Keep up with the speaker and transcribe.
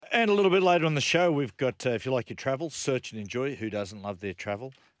And a little bit later on the show, we've got, if you like your travel, search and enjoy. Who doesn't love their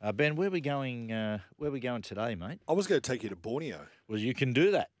travel? Ben, where are we going? Where are we going today, mate? I was going to take you to Borneo. Well, you can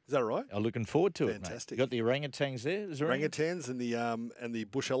do that. Is that right? I'm looking forward to Fantastic. it, mate. You got the orangutans there? Is there Orangutans and the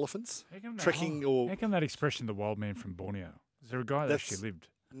bush elephants. Trekking How come that expression, the wild man from Borneo? Is there a guy that actually lived?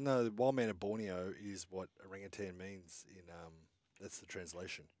 No, the wild man of Borneo is what orangutan means in that's the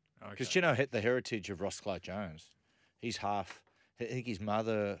translation. Because you know the heritage of Ross Clark Jones. He's half. I think his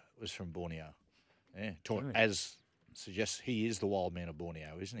mother was from Borneo. Yeah, Really? as suggests he is the wild man of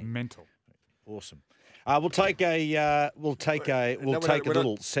Borneo, isn't he? Mental. Awesome. We'll take a little segue. We're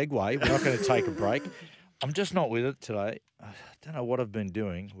not going to take a break. I'm just not with it today. I don't know what I've been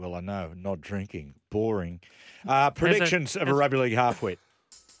doing. Well, I know, not drinking, boring. Predictions of a rugby league halfwit.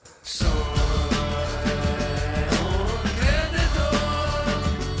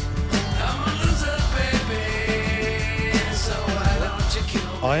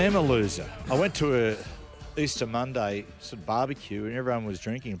 I am a loser. I went to a Easter Monday sort of barbecue and everyone was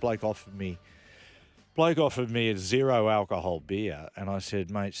drinking. A bloke offered me a 0 alcohol beer, and I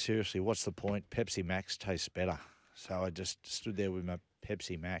said, "Mate, seriously, what's the point? Pepsi Max tastes better." So I just stood there with my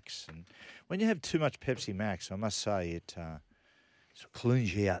Pepsi Max, and when you have too much Pepsi Max, I must say it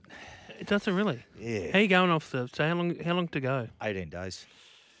cleans you out. It doesn't really. Yeah. How you going off the? So how long to go? 18 days.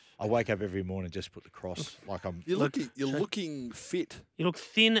 I wake up every morning, just put the cross like I'm. You're looking fit. You look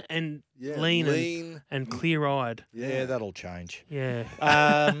thin and lean. And clear-eyed. Yeah, that'll change. Yeah.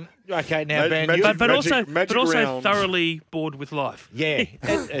 Okay, now Ben, but also thoroughly bored with life. Yeah,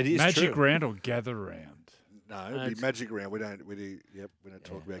 it is Magic true. round or gather round? No, it'll be magic round. We don't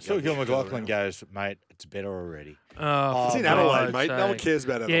talk about. So Gil McLaughlin goes, mate, it's better already. It's in Adelaide, mate. No one cares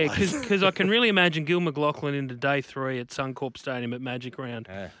about Adelaide. Yeah, because I can really imagine Gil McLaughlin into day 3 at Suncorp Stadium at Magic Round,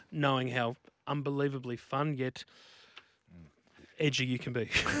 knowing how unbelievably fun yet edgy you can be.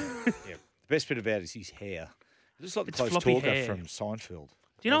 Yeah. The best bit about it is his hair. It's like the close floppy talker hair. from Seinfeld.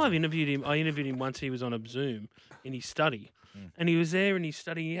 Do you know I've interviewed him? I interviewed him once. He was on a Zoom in his study, and he was there in his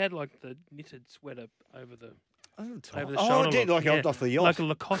study. He had like the knitted sweater over the shoulder. Oh, it did, like off the yacht. like a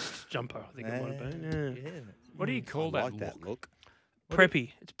Lacoste jumper. I think it might have been. Yeah. What do you call I that like look? that look.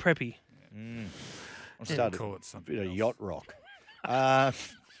 Preppy. It's preppy. I'm starting to Call it bit something of else. yacht rock.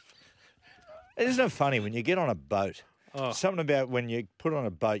 It isn't funny when you get on a boat. Oh. Something about when you put on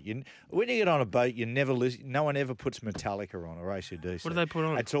a boat. When you get on a boat, you never listen. No one ever puts Metallica on or AC/DC. What do they put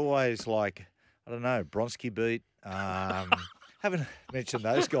on? It's always like, I don't know, Bronski Beat. Haven't mentioned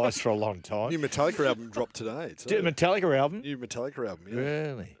those guys for a long time. New Metallica album dropped today. Metallica album? New Metallica album. Yeah.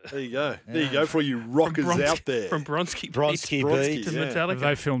 Really? There you go. There you go for all you rockers out there. From Bronski Bronski Beat. to yeah. Metallica. Have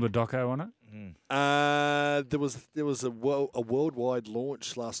they filmed a doco on it? There was a worldwide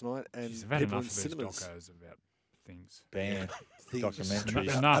launch last night, and Jeez, I've had people enough in of these cinemas. docos about things. Band. Things.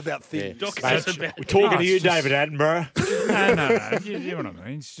 Documentaries. Enough. About things. Yeah. Docos about We're talking No, to you, it's just- David Attenborough. No. You know what I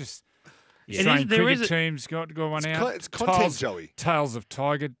mean? It's just Australian cricket teams got one out. It's content, Joey. Tales of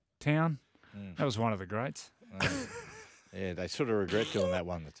Tiger Town. That was one of the greats. Yeah, they sort of regret doing that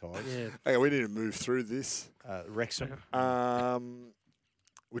one, the Tigers. Yeah. Okay, we need to move through this. Wrexham.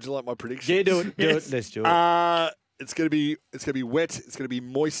 Would you like my prediction? Yeah, do it. Let's do it. It's gonna be wet. It's gonna be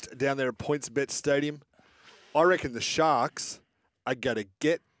moist down there at PointsBet Stadium. I reckon the Sharks are gonna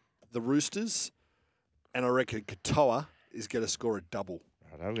get the Roosters, and I reckon Katoa is gonna score a double.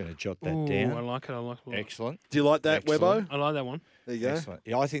 Right, I'm going to jot that Ooh, down. I like it. I like it. Excellent. Do you like that, Excellent. Webbo? I like that one. There you go. Excellent.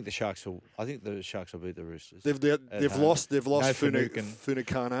 Yeah, I think the Sharks will beat the Roosters. They've lost. They've lost Finucane.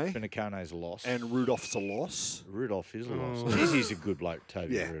 Funakane, Finakane's a loss. and Rudolph's a loss. Rudolph is a loss. Oh. He's a good bloke,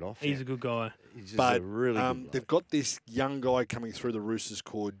 Toby Yeah. Rudolph. He's a good guy. He's just But a really good bloke. they've got this young guy coming through the Roosters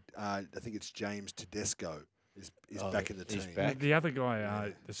called I think it's James Tedesco. Is back in the team. he's back. The other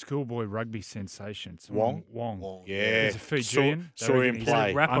guy, the schoolboy rugby sensation, Wong? Wong. Yeah. He's a Fijian. Saw him He's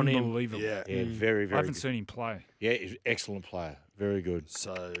play. Rap on him. unbelievable. Yeah. Yeah, very, very I haven't good. seen him play. Yeah, he's an excellent player. Very good.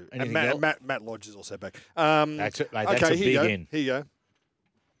 So Anything and else? Matt Lodge is also back. That's it, mate. That's okay, a here big you go. in. Here you go.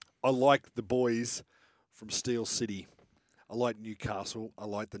 I like the boys from Steel City. I like Newcastle. I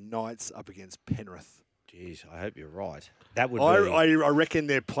like the Knights up against Penrith. Jeez, I hope you're right. That would be... I reckon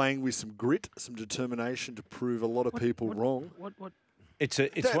they're playing with some grit, some determination to prove a lot of people wrong. What? It's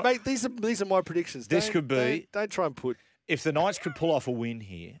what, Mate, these are my predictions. This could be- Don't try and put. if the Knights could pull off a win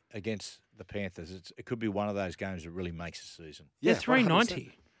here against the Panthers, it could be one of those games that really makes a season. Yeah, Yeah, 390.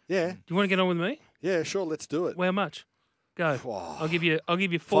 100%. Yeah, Do you want to get on with me? yeah, sure. Let's do it. Well, how much? Go. Wow. I'll give you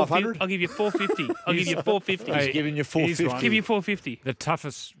 450. 500? I'll give you 450. I'll give you 450. He's giving you 450. Give you 450. The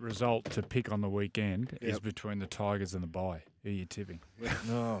toughest result to pick on the weekend is Yep. between the Tigers and the bye. Who are you tipping?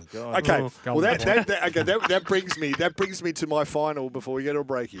 Oh, God. Okay, Oh. well that brings me to my final. Before we go to a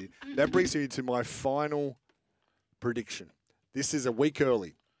break here, that brings me to my final prediction. This is a week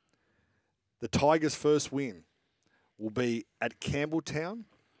early. The Tigers' first win will be at Campbelltown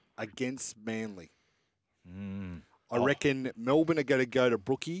against Manly. I reckon Melbourne are going to go to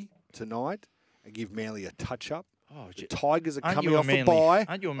Brookie tonight and give Manly a touch-up. Oh, The Tigers are aren't coming you a off a Manly- bye.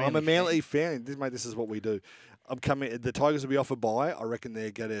 aren't you a I'm Manly a Manly fan. This is what we do. The Tigers will be off a bye. I reckon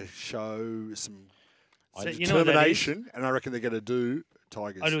they're going to show some So you know what that is? determination, and I reckon they're going to do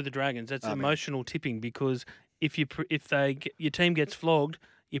Tigers. I do with the Dragons. That's Amen. emotional tipping because if your team gets flogged,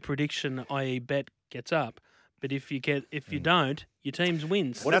 your prediction, i.e., bet, gets up. But if you don't, your team's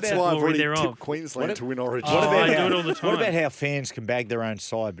wins. Well, that's The why I've glory already thereof. tipped Queensland to win Origin. What about I do it all the What time. about how fans can bag their own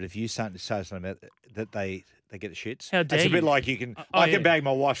side, but if you say something about that they get the shits? How dare It's a bit you. like you can. Oh, I yeah. can bag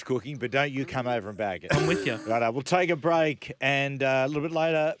my wife's cooking, but don't you come over and bag it. I'm with you. Right, we'll take a break, and a little bit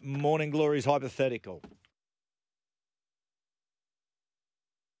later, Morning Glory's hypothetical.